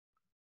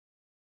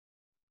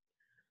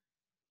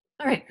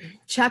All right,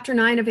 chapter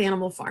 9 of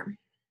Animal Farm.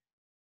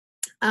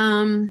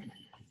 Um,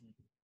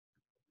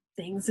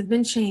 things have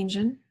been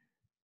changing.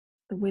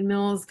 The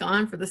windmill is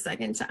gone for the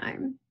second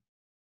time.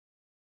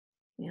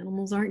 The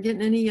animals aren't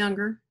getting any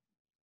younger.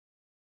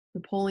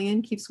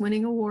 Napoleon keeps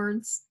winning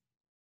awards.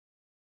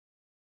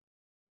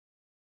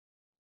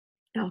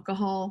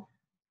 Alcohol,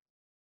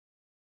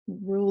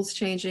 rules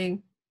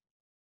changing.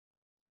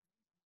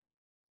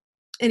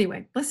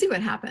 Anyway, let's see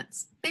what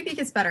happens. Maybe it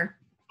gets better.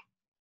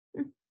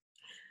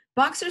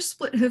 Boxer's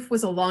split hoof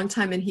was a long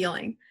time in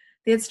healing.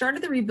 They had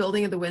started the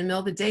rebuilding of the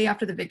windmill the day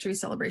after the victory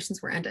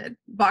celebrations were ended.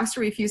 Boxer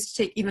refused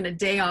to take even a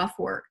day off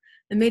work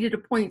and made it a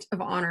point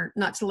of honor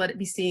not to let it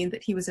be seen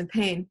that he was in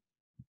pain.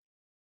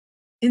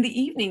 In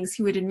the evenings,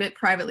 he would admit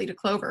privately to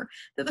Clover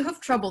that the hoof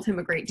troubled him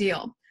a great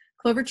deal.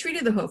 Clover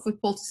treated the hoof with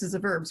poultices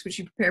of herbs, which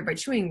she prepared by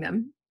chewing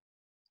them,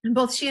 and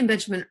both she and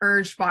Benjamin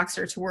urged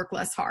Boxer to work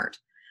less hard.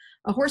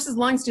 A horse's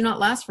lungs do not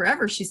last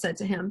forever, she said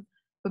to him.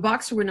 But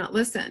Boxer would not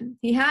listen.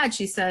 He had,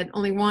 she said,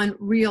 only one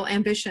real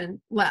ambition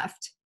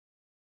left.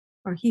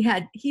 Or he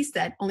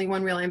said, only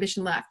one real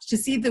ambition left, to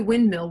see the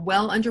windmill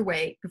well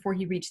underway before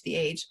he reached the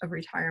age of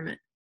retirement.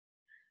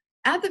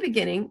 At the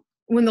beginning,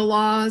 when the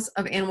laws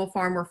of Animal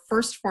Farm were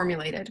first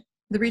formulated,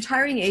 the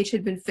retiring age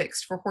had been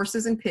fixed for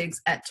horses and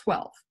pigs at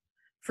 12,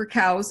 for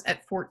cows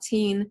at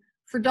 14,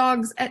 for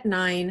dogs at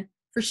 9,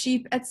 for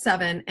sheep at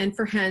 7, and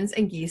for hens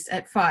and geese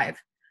at 5.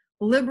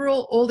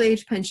 Liberal old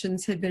age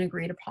pensions had been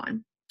agreed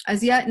upon.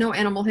 As yet, no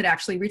animal had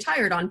actually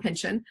retired on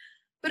pension,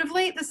 but of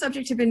late the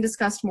subject had been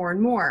discussed more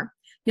and more.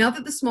 Now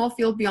that the small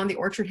field beyond the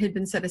orchard had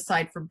been set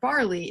aside for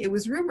barley, it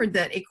was rumored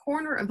that a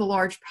corner of the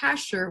large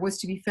pasture was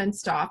to be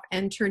fenced off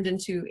and turned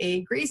into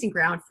a grazing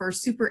ground for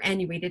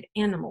superannuated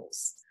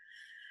animals.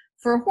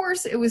 For a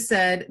horse, it was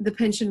said the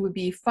pension would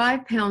be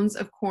 5 pounds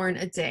of corn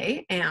a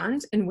day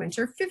and, in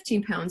winter,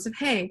 15 pounds of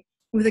hay,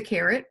 with a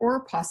carrot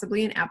or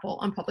possibly an apple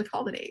on public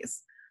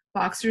holidays.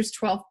 Boxer's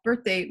 12th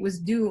birthday was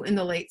due in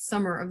the late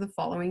summer of the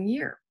following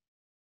year.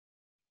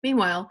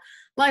 Meanwhile,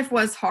 life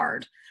was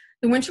hard.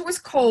 The winter was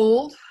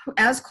cold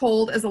as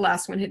the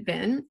last one had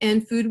been,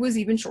 and food was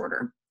even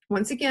shorter.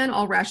 Once again,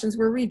 all rations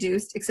were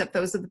reduced except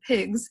those of the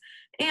pigs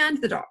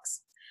and the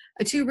dogs.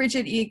 A too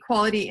rigid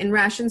equality in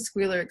rations,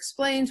 Squealer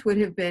explained, would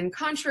have been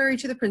contrary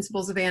to the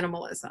principles of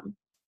animalism.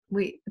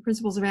 The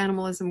principles of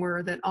animalism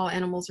were that all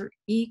animals are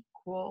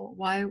equal.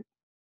 Why?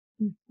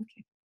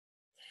 Okay.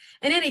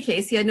 In any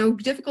case, he had no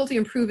difficulty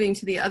in proving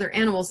to the other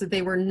animals that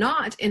they were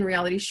not in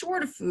reality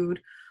short of food,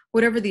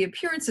 whatever the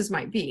appearances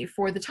might be.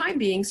 For the time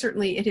being,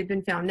 certainly it had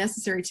been found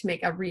necessary to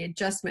make a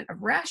readjustment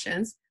of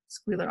rations.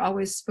 Squealer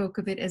always spoke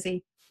of it as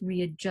a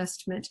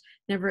readjustment,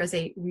 never as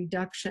a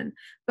reduction.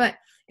 But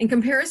in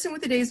comparison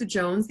with the days of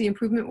Jones, the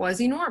improvement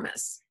was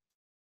enormous.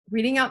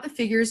 Reading out the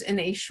figures in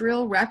a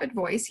shrill, rapid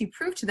voice, he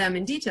proved to them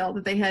in detail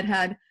that they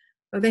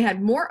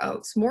had more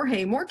oats, more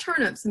hay, more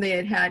turnips than they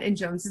had had in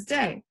Jones's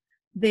day.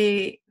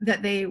 That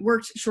they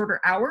worked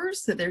shorter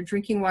hours, that their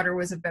drinking water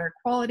was of better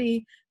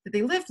quality, that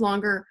they lived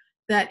longer,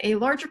 that a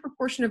larger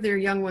proportion of their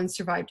young ones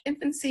survived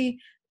infancy,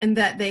 and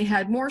that they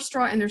had more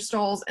straw in their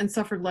stalls and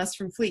suffered less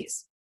from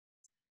fleas.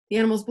 The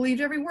animals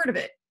believed every word of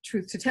it.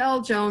 Truth to tell,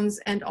 Jones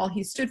and all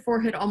he stood for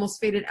had almost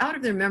faded out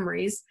of their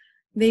memories.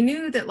 They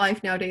knew that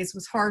life nowadays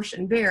was harsh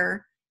and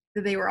bare,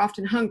 that they were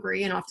often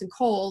hungry and often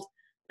cold,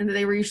 and that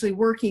they were usually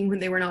working when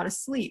they were not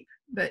asleep.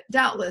 But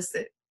doubtless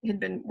it had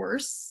been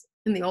worse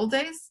in the old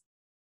days.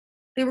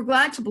 They were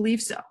glad to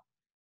believe so.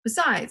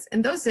 Besides,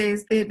 in those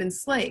days, they had been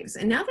slaves,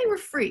 and now they were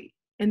free,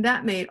 and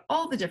that made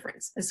all the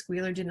difference, as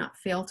Squealer did not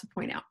fail to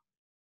point out.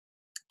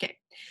 Okay,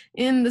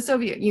 in the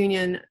Soviet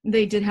Union,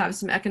 they did have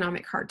some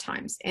economic hard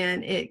times,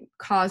 and it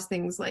caused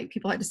things like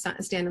people had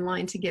to stand in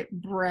line to get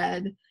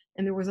bread,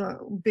 and there was a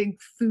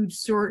big food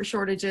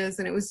shortages,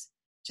 and it was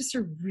just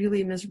a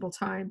really miserable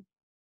time.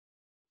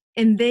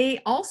 And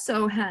they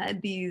also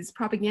had these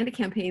propaganda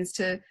campaigns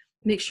to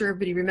make sure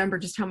everybody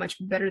remembered just how much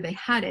better they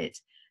had it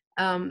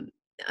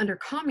under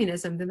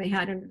communism than they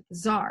had under the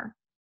Tsar.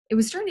 It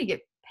was starting to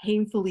get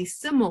painfully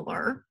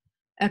similar,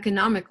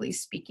 economically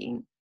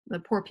speaking. The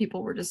poor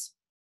people were just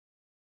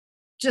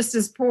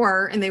as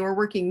poor, and they were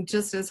working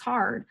just as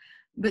hard,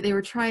 but they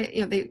were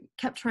they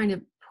kept trying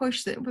to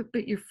push that,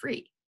 but you're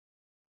free.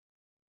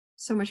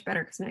 So much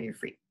better because now you're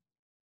free.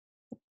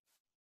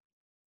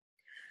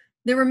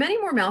 There were many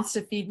more mouths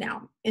to feed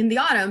now. In the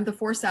autumn, the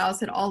 4 sows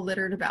had all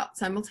littered about,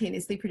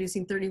 simultaneously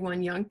producing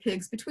 31 young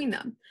pigs between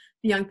them.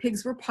 The young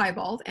pigs were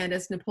piebald, and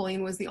as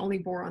Napoleon was the only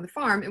boar on the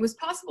farm, it was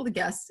possible to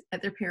guess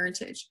at their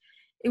parentage.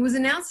 It was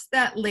announced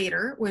that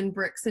later, when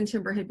bricks and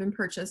timber had been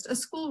purchased, a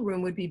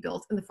schoolroom would be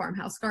built in the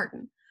farmhouse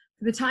garden.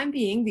 For the time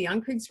being, the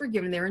young pigs were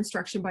given their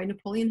instruction by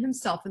Napoleon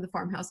himself in the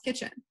farmhouse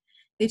kitchen.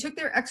 They took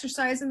their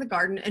exercise in the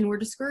garden and were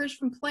discouraged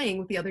from playing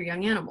with the other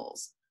young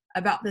animals.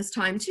 About this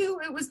time,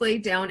 too, it was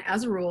laid down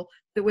as a rule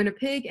that when a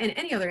pig and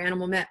any other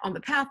animal met on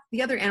the path,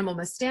 the other animal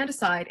must stand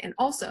aside, and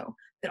also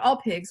that all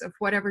pigs of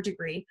whatever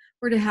degree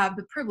were to have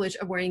the privilege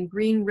of wearing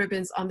green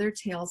ribbons on their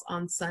tails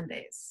on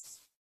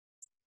Sundays.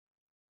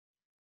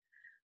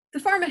 The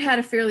farm had had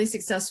a fairly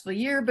successful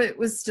year, but it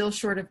was still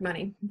short of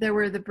money. There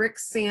were the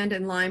bricks, sand,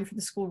 and lime for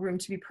the schoolroom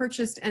to be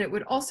purchased, and it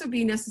would also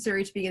be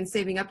necessary to begin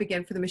saving up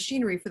again for the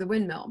machinery for the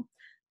windmill.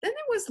 Then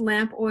there was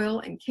lamp oil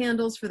and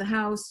candles for the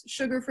house,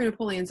 sugar for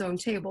Napoleon's own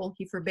table.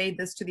 He forbade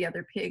this to the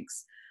other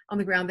pigs on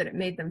the ground that it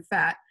made them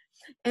fat.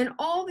 And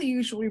all the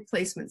usual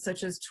replacements,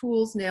 such as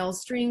tools,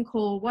 nails, string,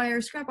 coal, wire,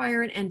 scrap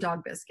iron, and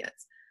dog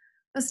biscuits.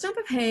 A stump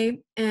of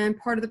hay and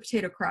part of the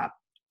potato crop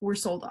were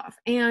sold off,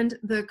 and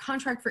the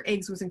contract for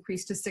eggs was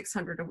increased to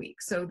 600 a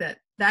week, so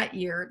that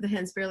year the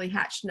hens barely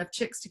hatched enough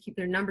chicks to keep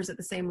their numbers at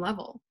the same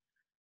level.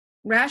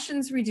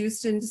 Rations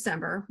reduced in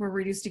December were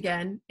reduced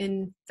again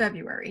in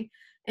February,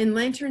 and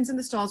lanterns in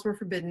the stalls were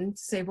forbidden to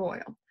save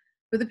oil.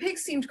 But the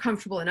pigs seemed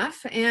comfortable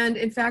enough, and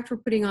in fact were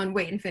putting on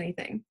weight, if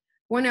anything.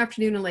 One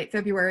afternoon in late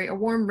February, a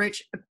warm,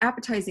 rich,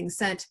 appetizing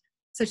scent,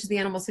 such as the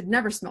animals had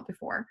never smelt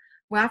before,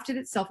 wafted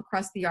itself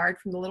across the yard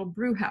from the little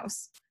brew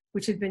house,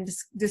 which had been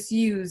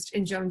disused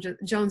in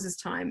Jones's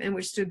time and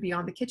which stood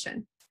beyond the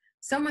kitchen.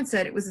 Someone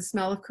said it was the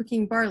smell of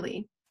cooking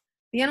barley.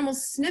 The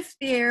animals sniffed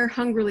the air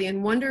hungrily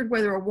and wondered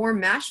whether a warm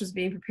mash was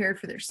being prepared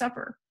for their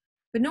supper.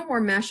 But no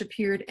warm mash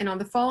appeared, and on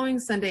the following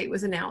Sunday it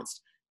was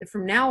announced that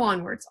from now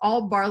onwards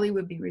all barley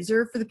would be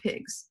reserved for the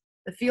pigs.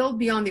 The field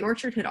beyond the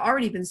orchard had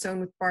already been sown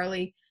with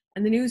barley,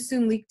 and the news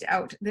soon leaked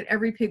out that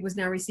every pig was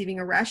now receiving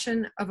a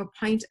ration of a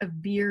pint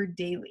of beer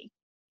daily,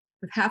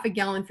 with half a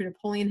gallon for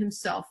Napoleon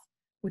himself,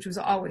 which was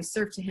always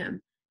served to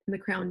him in the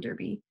Crown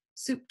Derby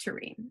soup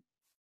tureen.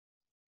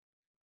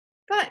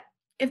 But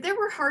if there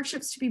were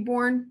hardships to be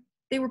borne,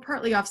 they were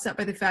partly offset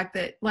by the fact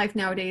that life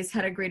nowadays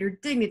had a greater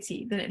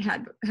dignity than it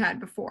had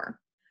before.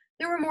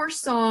 There were more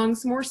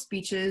songs, more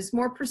speeches,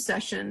 more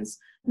processions.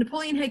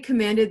 Napoleon had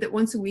commanded that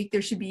once a week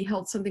there should be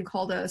held something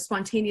called a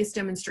spontaneous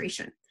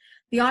demonstration,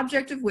 the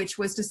object of which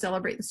was to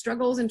celebrate the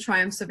struggles and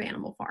triumphs of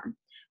Animal Farm.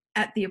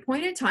 At the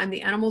appointed time,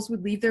 the animals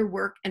would leave their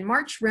work and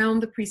march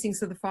round the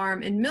precincts of the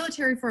farm in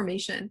military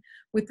formation,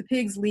 with the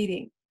pigs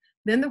leading.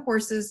 Then the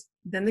horses,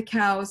 then the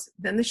cows,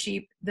 then the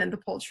sheep, then the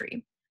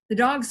poultry. The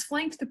dogs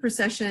flanked the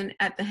procession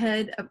at the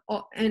head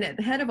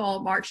of all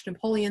marched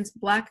Napoleon's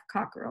black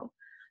cockerel.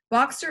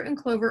 Boxer and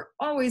Clover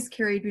always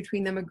carried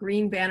between them a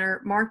green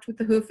banner marked with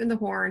the hoof and the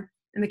horn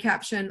and the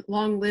caption,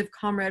 "Long live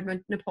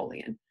Comrade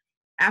Napoleon."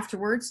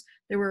 Afterwards,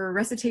 there were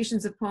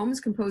recitations of poems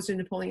composed in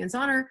Napoleon's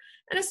honor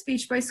and a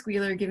speech by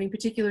Squealer giving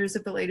particulars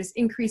of the latest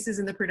increases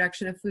in the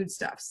production of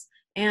foodstuffs.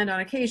 And on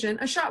occasion,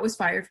 a shot was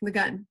fired from the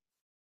gun.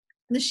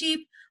 The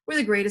sheep were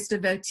the greatest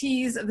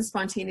devotees of the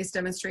spontaneous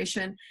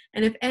demonstration,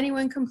 and if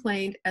anyone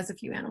complained, as a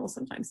few animals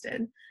sometimes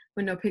did,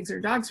 when no pigs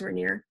or dogs were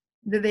near,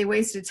 that they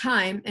wasted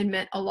time and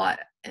meant a lot,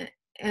 and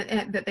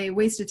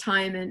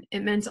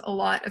it meant a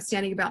lot of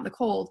standing about in the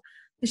cold,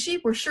 the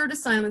sheep were sure to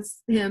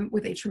silence him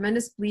with a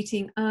tremendous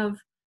bleating of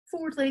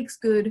 4 legs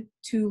good,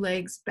 2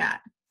 legs bad.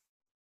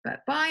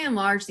 But by and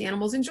large, the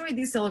animals enjoyed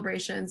these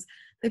celebrations.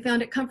 They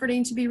found it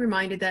comforting to be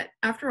reminded that,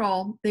 after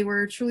all, they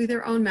were truly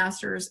their own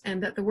masters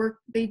and that the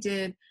work they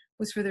did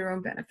was for their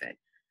own benefit.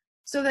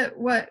 So that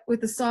what with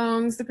the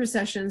songs, the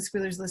processions,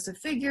 Squealer's list of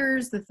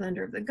figures, the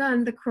thunder of the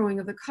gun, the crowing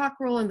of the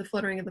cockerel, and the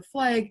fluttering of the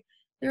flag,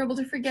 they were able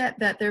to forget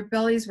that their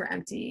bellies were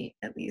empty,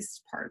 at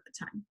least part of the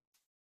time.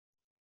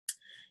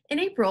 In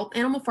April,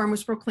 Animal Farm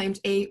was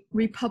proclaimed a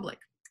republic,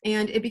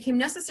 and it became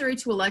necessary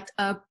to elect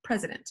a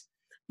president.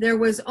 There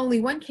was only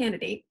one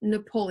candidate,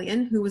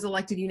 Napoleon, who was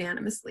elected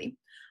unanimously.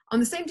 On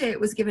the same day, it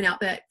was given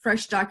out that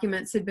fresh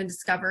documents had been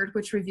discovered,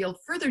 which revealed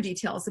further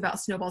details about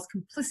Snowball's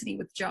complicity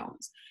with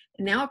Jones.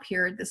 It now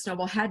appeared that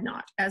Snowball had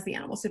not, as the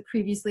animals had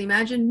previously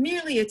imagined,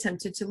 merely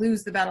attempted to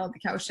lose the Battle of the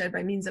Cowshed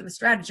by means of a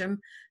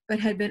stratagem, but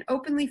had been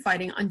openly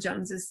fighting on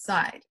Jones's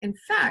side. In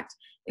fact,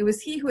 it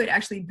was he who had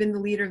actually been the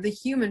leader of the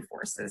human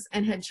forces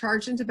and had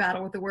charged into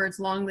battle with the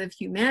words "Long live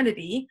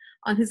humanity"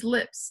 on his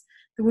lips.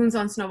 The wounds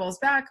on Snowball's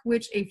back,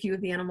 which a few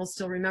of the animals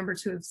still remember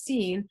to have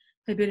seen,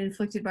 had been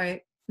inflicted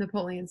by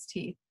Napoleon's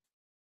teeth.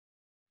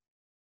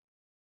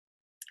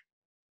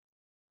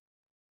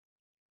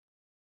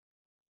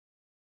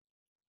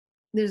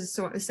 There's a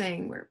sort of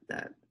saying where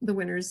the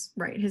winners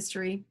write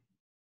history.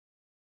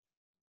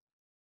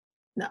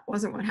 That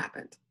wasn't what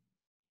happened.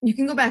 You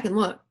can go back and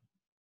look.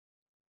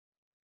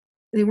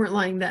 They weren't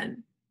lying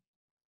then.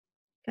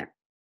 Okay.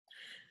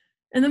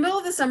 In the middle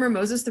of the summer,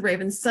 Moses the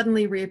Raven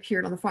suddenly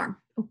reappeared on the farm.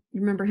 Oh, you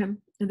remember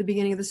him? At the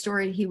beginning of the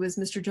story, he was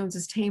Mr.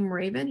 Jones's tame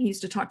raven. He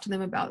used to talk to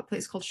them about a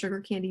place called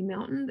Sugar Candy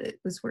Mountain. That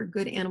was where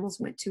good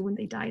animals went to when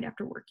they died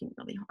after working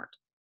really hard.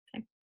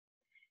 Okay.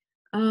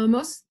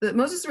 Moses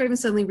the Raven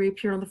suddenly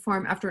reappeared on the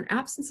farm after an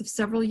absence of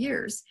several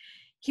years.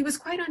 He was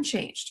quite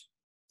unchanged,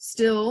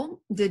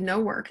 still did no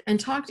work, and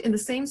talked in the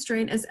same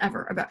strain as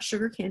ever about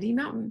Sugar Candy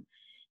Mountain.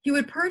 He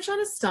would perch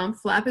on a stump,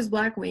 flap his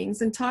black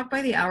wings, and talk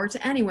by the hour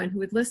to anyone who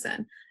would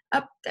listen.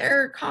 "Up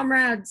there,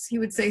 comrades," he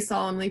would say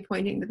solemnly,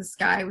 pointing to the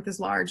sky with his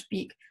large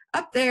beak.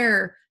 "Up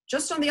there,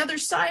 just on the other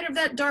side of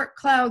that dark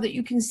cloud that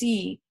you can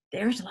see,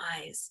 there it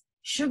lies,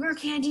 Sugar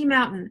Candy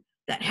Mountain,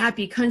 that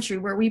happy country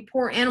where we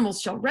poor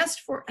animals shall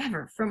rest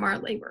forever from our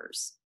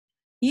labors."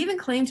 He even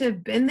claimed to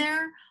have been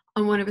there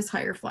on one of his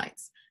higher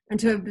flights, and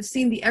to have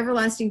seen the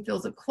everlasting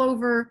fields of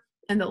clover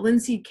and the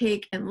linseed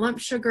cake and lump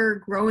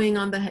sugar growing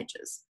on the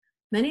hedges.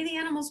 Many of the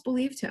animals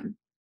believed him.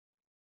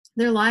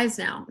 Their lives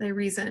now, they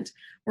reasoned,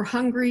 were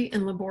hungry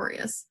and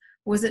laborious.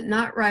 Was it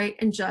not right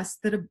and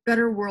just that a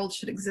better world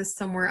should exist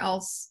somewhere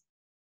else?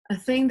 A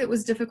thing that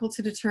was difficult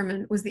to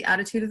determine was the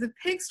attitude of the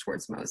pigs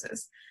towards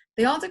Moses.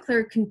 They all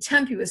declared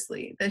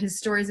contemptuously that his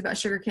stories about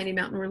Sugar Candy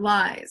Mountain were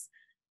lies,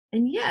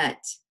 and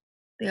yet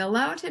they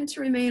allowed him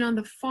to remain on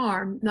the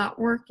farm, not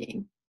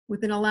working,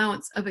 with an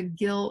allowance of a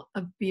gill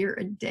of beer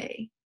a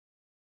day.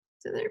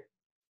 So they're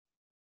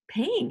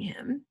paying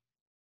him,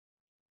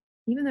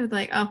 even though they're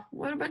like, oh,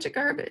 what a bunch of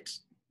garbage.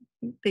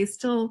 They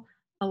still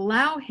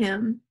allow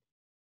him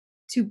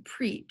to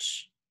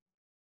preach.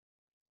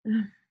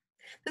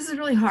 This is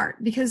really hard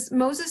because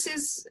Moses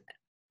is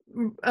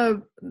a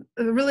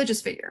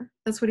religious figure.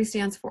 That's what he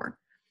stands for.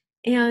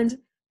 And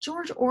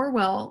George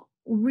Orwell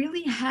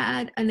really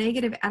had a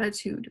negative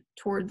attitude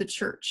toward the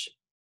church,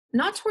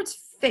 not towards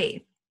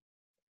faith,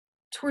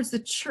 towards the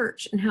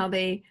church and how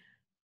they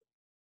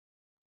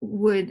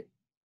would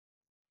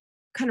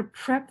kind of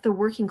prep the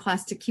working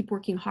class to keep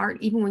working hard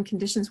even when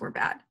conditions were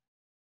bad,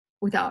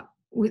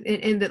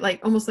 and that, like,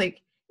 almost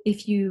like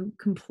if you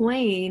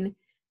complain,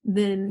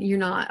 then you're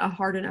not a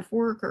hard enough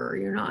worker, or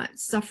you're not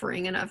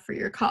suffering enough for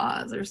your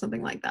cause, or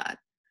something like that.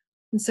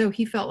 And so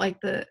he felt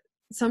like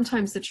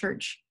sometimes the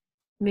church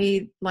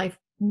made life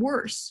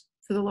worse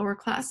for the lower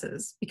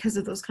classes because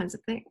of those kinds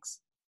of things.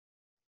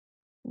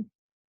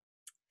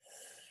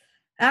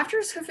 After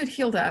his hoof had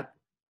healed up,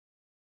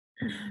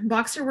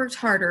 Boxer worked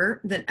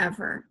harder than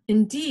ever.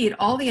 Indeed,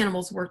 all the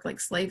animals worked like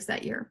slaves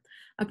that year.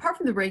 Apart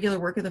from the regular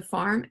work of the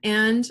farm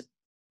and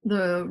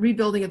the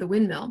rebuilding of the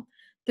windmill,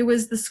 there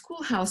was the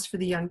schoolhouse for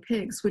the young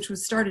pigs, which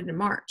was started in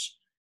March.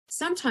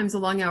 Sometimes the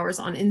long hours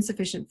on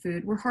insufficient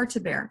food were hard to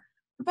bear,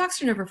 but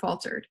Boxer never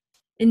faltered.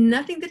 In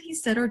nothing that he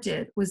said or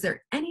did was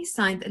there any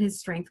sign that his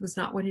strength was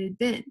not what it had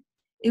been.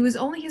 It was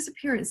only his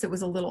appearance that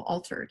was a little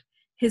altered.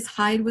 His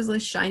hide was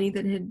less shiny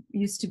than it had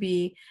used to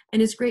be,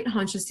 and his great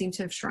haunches seemed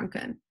to have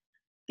shrunken.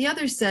 The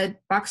others said,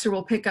 Boxer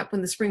will pick up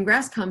when the spring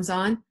grass comes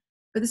on,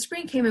 but the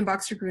spring came and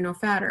Boxer grew no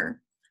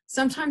fatter.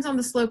 Sometimes on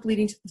the slope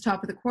leading to the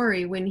top of the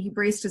quarry, when he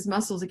braced his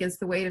muscles against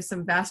the weight of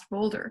some vast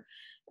boulder,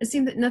 it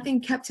seemed that nothing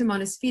kept him on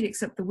his feet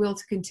except the will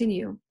to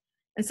continue.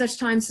 At such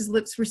times his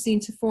lips were seen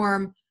to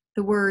form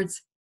the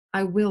words,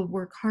 I will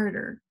work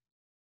harder.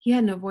 He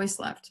had no voice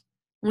left.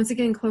 Once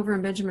again, Clover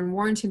and Benjamin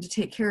warned him to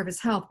take care of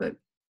his health, but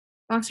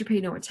Boxer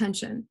paid no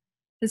attention.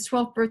 His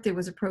 12th birthday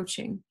was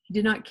approaching. He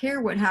did not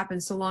care what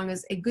happened so long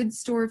as a good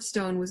store of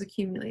stone was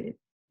accumulated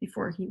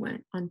before he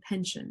went on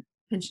pension.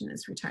 Pension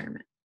is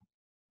retirement.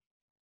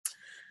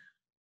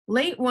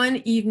 Late one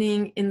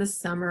evening in the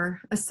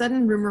summer, a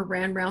sudden rumor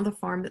ran round the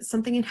farm that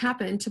something had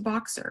happened to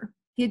Boxer.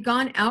 He had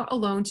gone out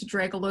alone to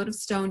drag a load of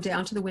stone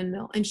down to the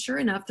windmill, and sure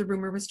enough, the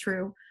rumor was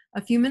true.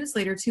 A few minutes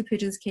later, 2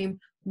 pigeons came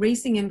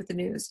racing in with the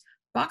news.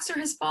 Boxer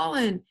has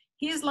fallen.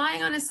 He is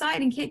lying on his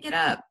side and can't get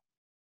up.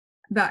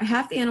 About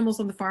half the animals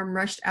on the farm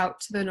rushed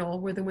out to the knoll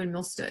where the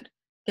windmill stood.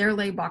 There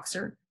lay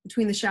Boxer,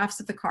 between the shafts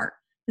of the cart,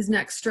 his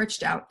neck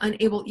stretched out,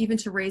 unable even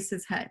to raise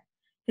his head.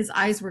 His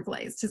eyes were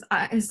glazed,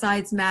 his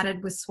sides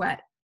matted with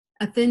sweat.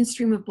 A thin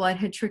stream of blood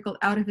had trickled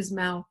out of his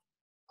mouth.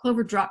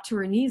 Clover dropped to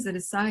her knees at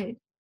his side.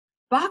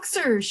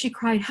 Boxer, she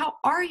cried, how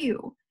are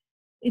you?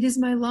 It is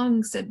my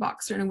lungs, said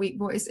Boxer in a weak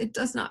voice. It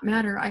does not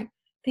matter. I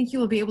think you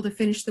will be able to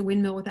finish the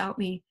windmill without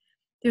me.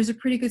 There's a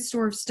pretty good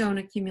store of stone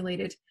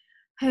accumulated.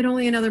 I had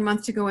only another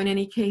month to go in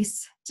any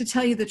case. To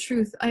tell you the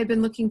truth, I had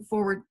been looking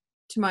forward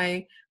to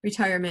my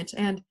retirement,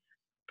 and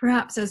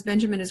perhaps as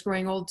Benjamin is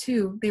growing old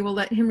too, they will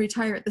let him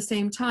retire at the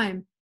same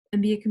time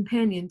and be a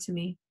companion to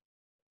me.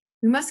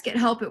 We must get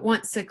help at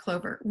once, said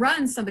Clover.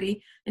 Run,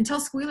 somebody, and tell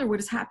Squealer what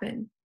has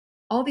happened.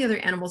 All the other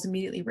animals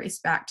immediately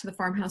raced back to the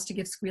farmhouse to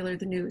give Squealer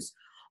the news.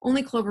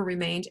 Only Clover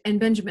remained, and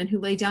Benjamin, who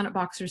lay down at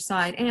Boxer's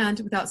side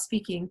and, without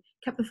speaking,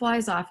 kept the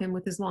flies off him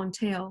with his long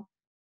tail.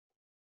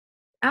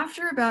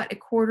 After about a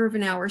quarter of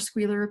an hour,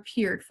 Squealer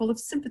appeared, full of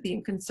sympathy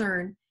and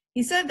concern.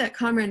 He said that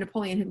Comrade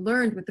Napoleon had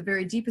learned with the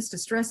very deepest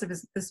distress of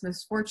this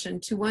misfortune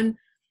to one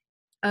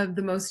of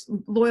the most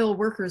loyal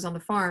workers on the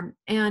farm,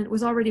 and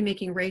was already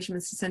making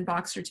arrangements to send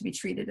Boxer to be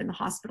treated in the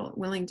hospital at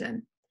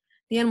Willingdon.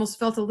 The animals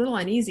felt a little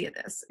uneasy at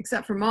this.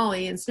 Except for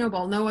Molly and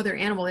Snowball, no other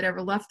animal had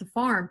ever left the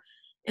farm,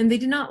 and they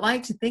did not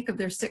like to think of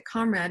their sick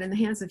comrade in the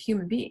hands of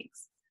human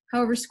beings.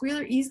 However,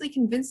 Squealer easily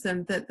convinced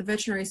them that the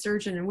veterinary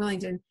surgeon in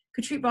Willingdon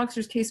could treat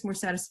Boxer's case more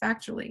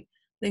satisfactorily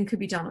than could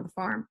be done on the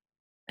farm.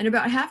 And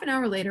about half an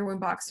hour later, when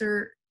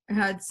Boxer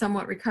had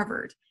somewhat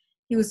recovered,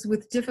 he was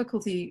with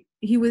difficulty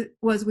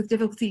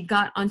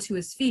got onto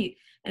his feet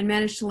and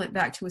managed to limp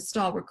back to his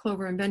stall where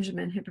Clover and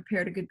Benjamin had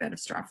prepared a good bed of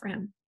straw for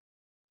him.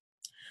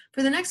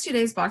 For the next 2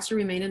 days, Boxer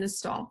remained in his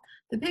stall.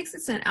 The pigs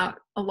had sent out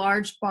a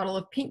large bottle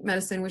of pink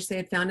medicine, which they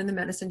had found in the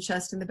medicine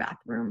chest in the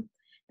bathroom,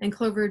 and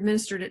Clover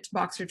administered it to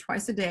Boxer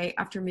twice a day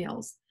after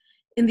meals.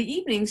 In the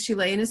evenings, she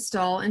lay in his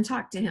stall and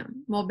talked to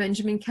him, while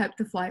Benjamin kept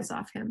the flies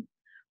off him.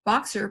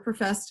 Boxer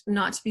professed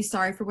not to be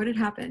sorry for what had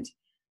happened.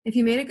 If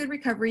he made a good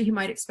recovery, he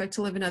might expect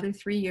to live another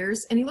 3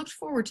 years, and he looked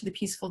forward to the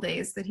peaceful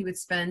days that he would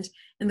spend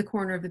in the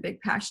corner of the big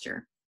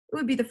pasture. It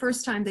would be the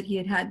first time that he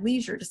had had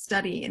leisure to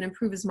study and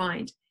improve his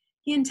mind.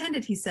 He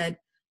intended, he said,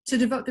 to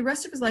devote the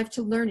rest of his life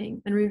to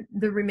learning and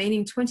the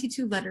remaining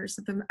 22 letters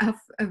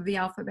of the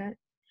alphabet.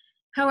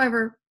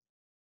 However,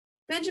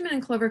 Benjamin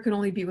and Clover could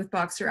only be with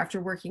Boxer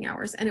after working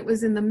hours, and it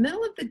was in the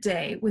middle of the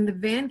day when the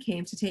van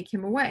came to take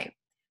him away.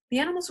 The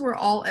animals were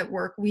all at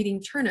work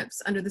weeding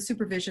turnips under the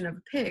supervision of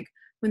a pig,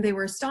 when they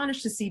were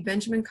astonished to see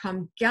Benjamin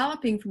come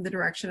galloping from the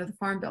direction of the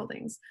farm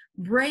buildings,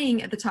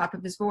 braying at the top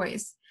of his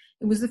voice.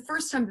 It was the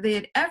first time that they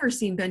had ever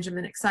seen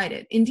Benjamin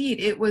excited. Indeed,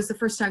 it was the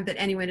first time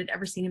that anyone had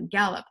ever seen him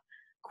gallop.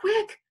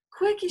 "Quick,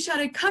 quick," he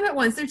shouted, "come at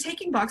once, they're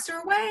taking Boxer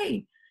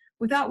away."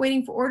 Without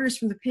waiting for orders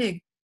from the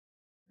pig,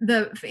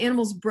 the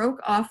animals broke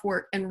off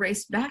work and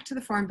raced back to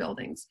the farm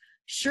buildings.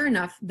 Sure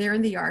enough, there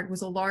in the yard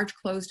was a large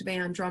closed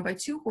van drawn by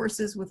 2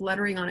 horses with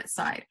lettering on its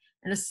side,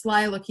 and a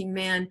sly-looking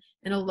man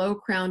in a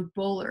low-crowned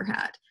bowler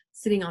hat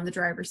sitting on the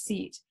driver's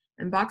seat.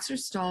 And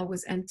Boxer's stall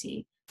was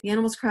empty. The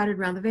animals crowded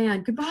round the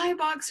van. "Goodbye,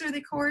 Boxer,"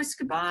 they chorused.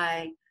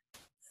 "Goodbye."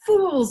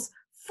 "Fools!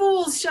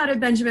 Fools!" shouted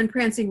Benjamin,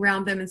 prancing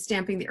round them and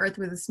stamping the earth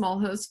with his small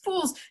hose.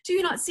 "Fools! Do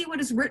you not see what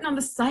is written on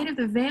the side of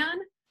the van?"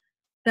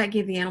 That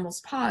gave the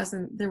animals pause,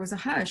 and there was a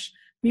hush.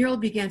 Muriel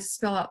began to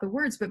spell out the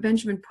words, but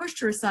Benjamin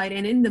pushed her aside,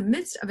 and in the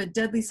midst of a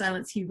deadly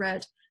silence he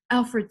read,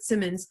 "Alfred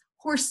Simmons,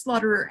 horse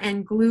slaughterer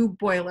and glue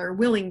boiler,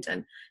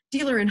 Willingdon,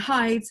 dealer in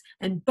hides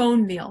and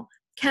bone meal,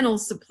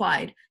 kennels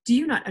supplied. Do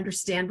you not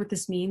understand what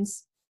this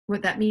means?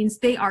 What that means?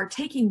 They are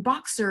taking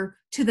Boxer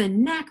to the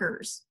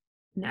knackers."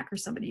 Knacker,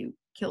 somebody who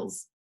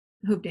kills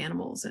hoofed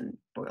animals and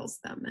boils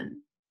them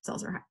and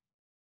sells her hide.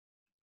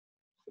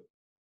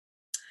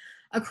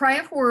 A cry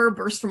of horror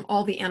burst from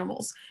all the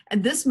animals.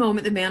 At this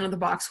moment, the man on the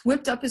box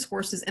whipped up his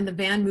horses, and the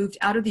van moved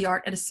out of the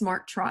yard at a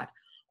smart trot.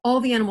 All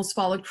the animals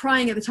followed,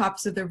 crying at the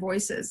tops of their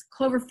voices.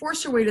 Clover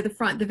forced her way to the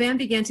front. The van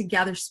began to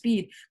gather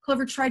speed.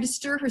 Clover tried to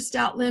stir her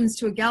stout limbs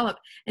to a gallop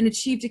and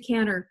achieved a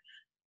canter.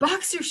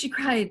 "Boxer!" she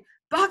cried.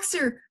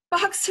 "Boxer!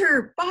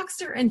 Boxer!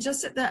 Boxer!" And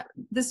just at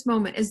this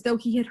moment, as though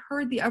he had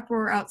heard the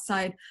uproar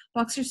outside,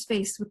 Boxer's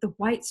face, with the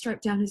white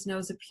stripe down his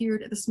nose,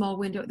 appeared at the small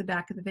window at the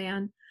back of the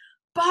van.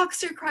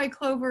 "Boxer!" cried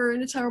Clover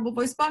in a terrible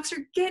voice.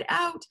 "Boxer, get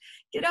out!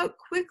 Get out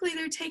quickly!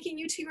 They're taking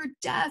you to your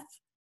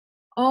death!"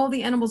 All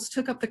the animals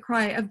took up the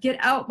cry of "Get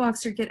out,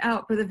 Boxer, get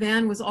out!" but the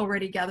van was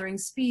already gathering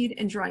speed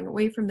and drawing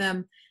away from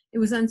them. It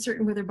was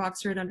uncertain whether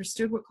Boxer had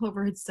understood what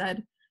Clover had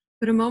said,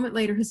 but a moment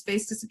later his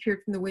face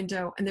disappeared from the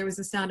window, and there was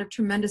a sound of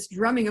tremendous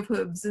drumming of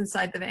hooves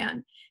inside the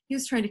van. He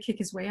was trying to kick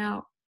his way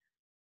out.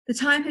 The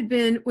time had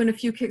been when a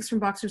few kicks from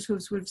Boxer's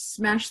hooves would have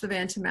smashed the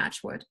van to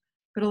matchwood,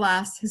 but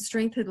alas, his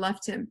strength had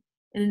left him,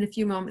 and in a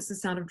few moments the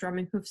sound of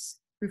drumming hoofs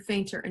grew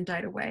fainter and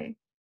died away.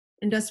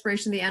 In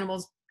desperation, the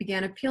animals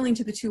began appealing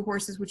to the 2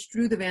 horses which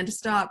drew the van to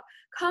stop.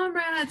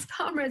 "Comrades,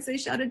 comrades," they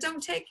shouted,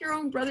 "don't take your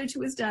own brother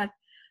to his death."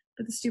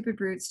 But the stupid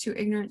brutes, too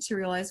ignorant to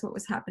realize what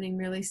was happening,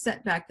 merely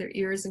set back their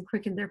ears and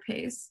quickened their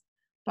pace.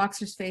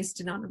 Boxer's face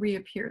did not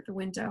reappear at the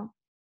window.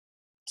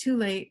 Too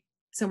late,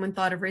 someone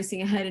thought of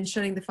racing ahead and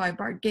shutting the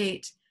 5-barred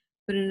gate,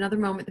 but in another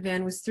moment the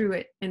van was through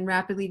it and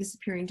rapidly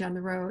disappearing down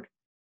the road.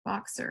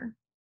 Boxer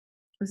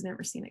was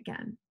never seen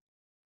again.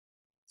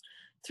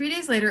 3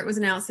 days later, it was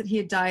announced that he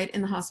had died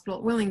in the hospital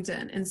at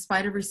Willingdon, in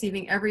spite of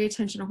receiving every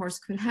attention a horse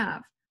could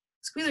have.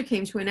 Squealer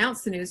came to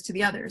announce the news to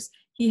the others.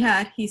 He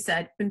had, he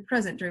said, been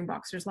present during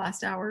Boxer's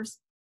last hours.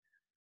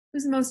 "It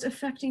was the most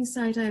affecting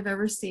sight I have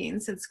ever seen,"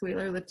 said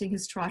Squealer, lifting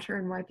his trotter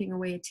and wiping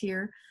away a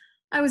tear.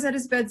 "I was at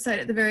his bedside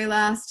at the very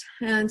last,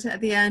 and at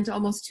the end,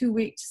 almost too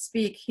weak to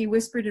speak, he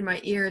whispered in my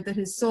ear that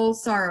his sole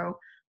sorrow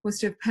was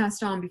to have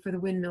passed on before the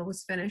windmill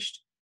was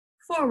finished.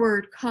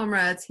 'Forward,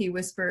 comrades,' he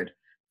whispered.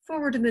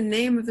 'Forward in the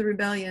name of the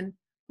rebellion.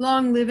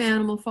 Long live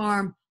Animal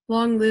Farm.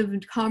 Long live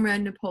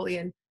Comrade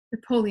Napoleon.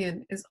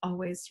 Napoleon is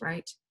always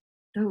right.'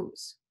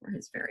 Those were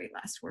his very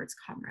last words,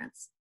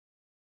 comrades."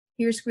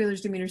 Here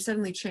Squealer's demeanor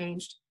suddenly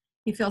changed.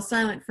 He fell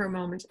silent for a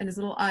moment, and his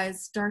little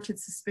eyes darted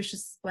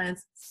suspicious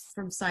glances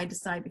from side to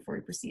side before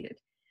he proceeded.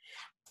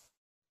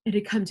 It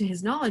had come to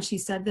his knowledge, he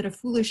said, that a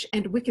foolish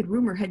and wicked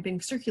rumor had been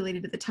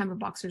circulated at the time of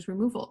Boxer's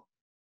removal.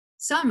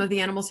 Some of the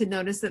animals had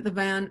noticed that the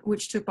van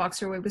which took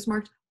Boxer away was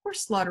marked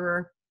 "Horse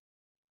Slaughterer,"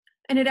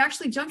 and had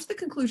actually jumped to the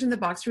conclusion that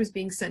Boxer was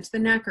being sent to the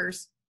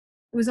knackers.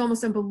 "It was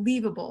almost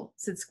unbelievable,"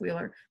 said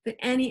Squealer, "that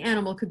any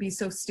animal could be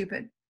so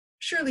stupid.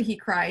 Surely," he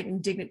cried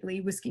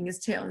indignantly, whisking his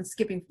tail and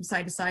skipping from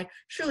side to side,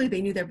 "surely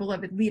they knew their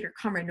beloved leader,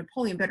 Comrade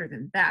Napoleon, better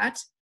than that."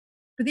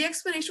 But the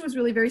explanation was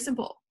really very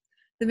simple.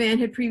 The van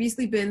had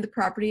previously been the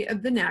property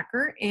of the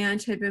knacker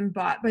and had been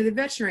bought by the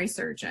veterinary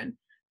surgeon,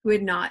 who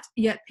had not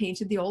yet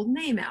painted the old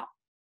name out.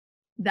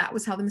 That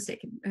was how the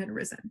mistake had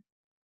arisen.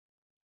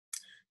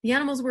 The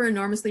animals were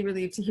enormously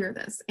relieved to hear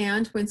this,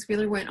 and when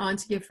Squealer went on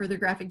to give further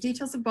graphic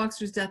details of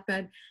Boxer's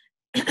deathbed,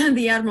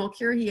 the admirable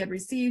cure he had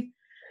received,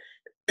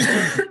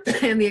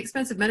 and the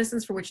expensive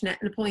medicines for which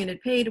Napoleon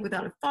had paid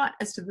without a thought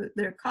as to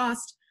their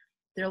cost,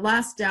 their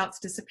last doubts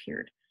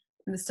disappeared,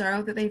 and the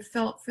sorrow that they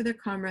felt for their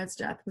comrade's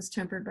death was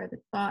tempered by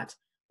the thought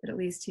but at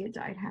least he had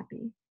died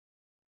happy.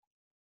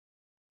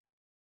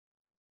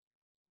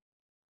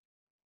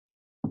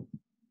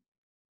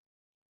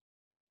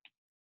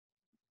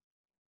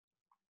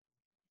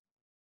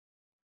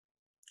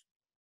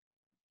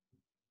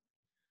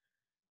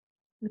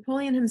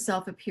 Napoleon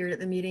himself appeared at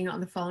the meeting on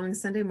the following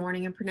Sunday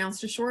morning and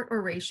pronounced a short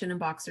oration in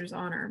Boxer's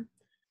honor.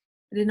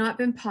 It had not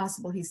been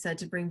possible, he said,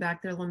 to bring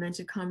back their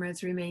lamented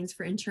comrade's remains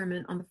for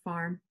interment on the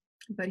farm,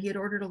 but he had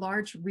ordered a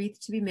large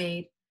wreath to be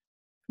made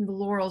from the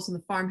laurels in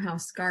the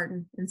farmhouse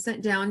garden and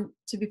sent down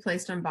to be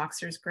placed on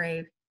Boxer's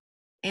grave.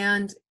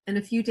 And in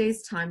a few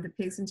days' time, the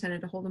pigs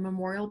intended to hold a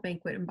memorial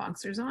banquet in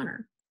Boxer's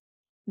honor.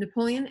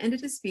 Napoleon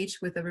ended his speech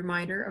with a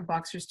reminder of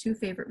Boxer's two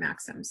favorite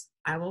maxims: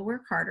 "I will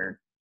work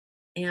harder,"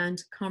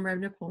 and "Comrade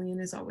Napoleon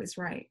is always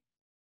right."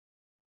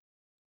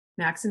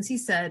 Maxims, he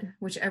said,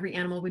 which every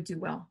animal would do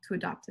well to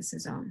adopt as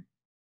his own.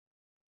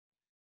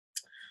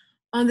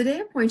 On the day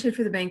appointed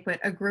for the banquet,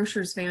 a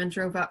grocer's van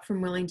drove up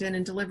from Willingdon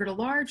and delivered a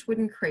large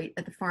wooden crate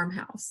at the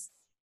farmhouse.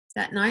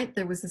 That night,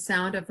 there was the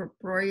sound of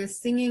uproarious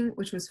singing,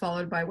 which was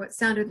followed by what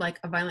sounded like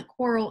a violent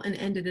quarrel and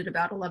ended at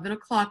about 11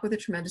 o'clock with a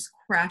tremendous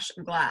crash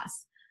of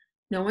glass.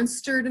 No one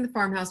stirred in the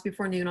farmhouse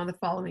before noon on the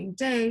following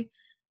day,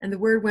 and the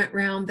word went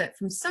round that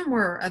from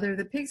somewhere or other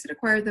the pigs had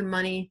acquired the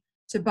money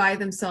to buy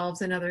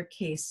themselves another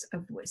case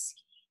of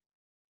whiskey.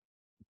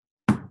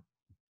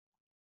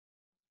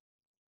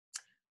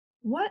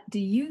 What do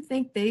you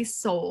think they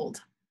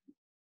sold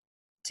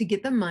to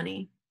get the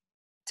money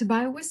to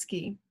buy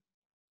whiskey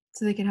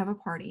so they could have a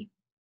party?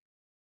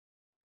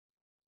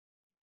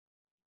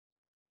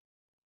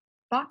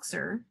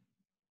 Boxer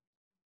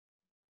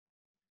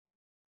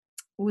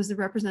was the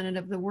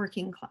representative of the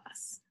working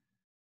class.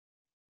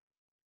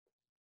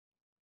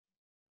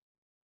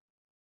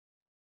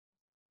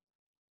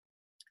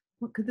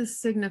 What could this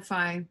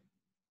signify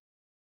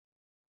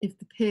if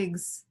the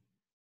pigs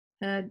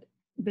had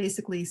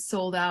basically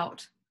sold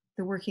out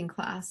the working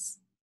class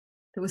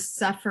that was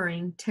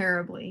suffering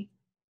terribly,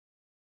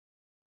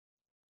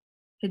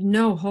 had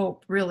no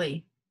hope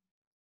really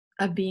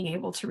of being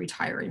able to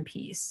retire in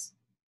peace?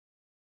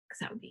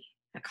 Because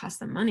that cost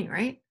them money,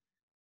 right?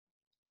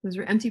 Those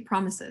were empty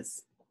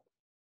promises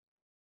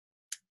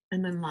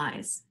and then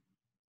lies,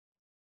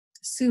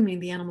 assuming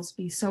the animals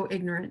would be so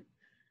ignorant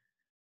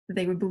that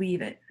they would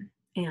believe it.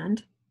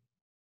 And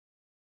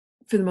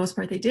for the most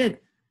part, they did.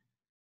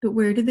 But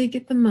where did they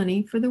get the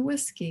money for the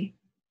whiskey?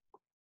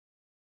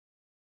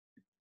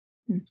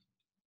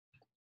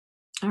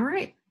 All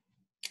right.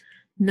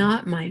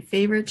 Not my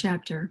favorite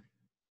chapter.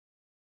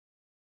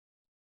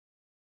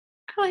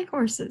 I like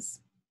horses.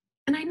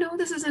 And I know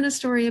this isn't a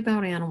story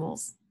about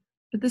animals,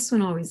 but this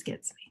one always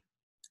gets me.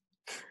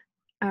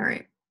 All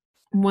right.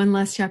 One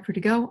last chapter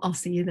to go. I'll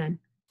see you then.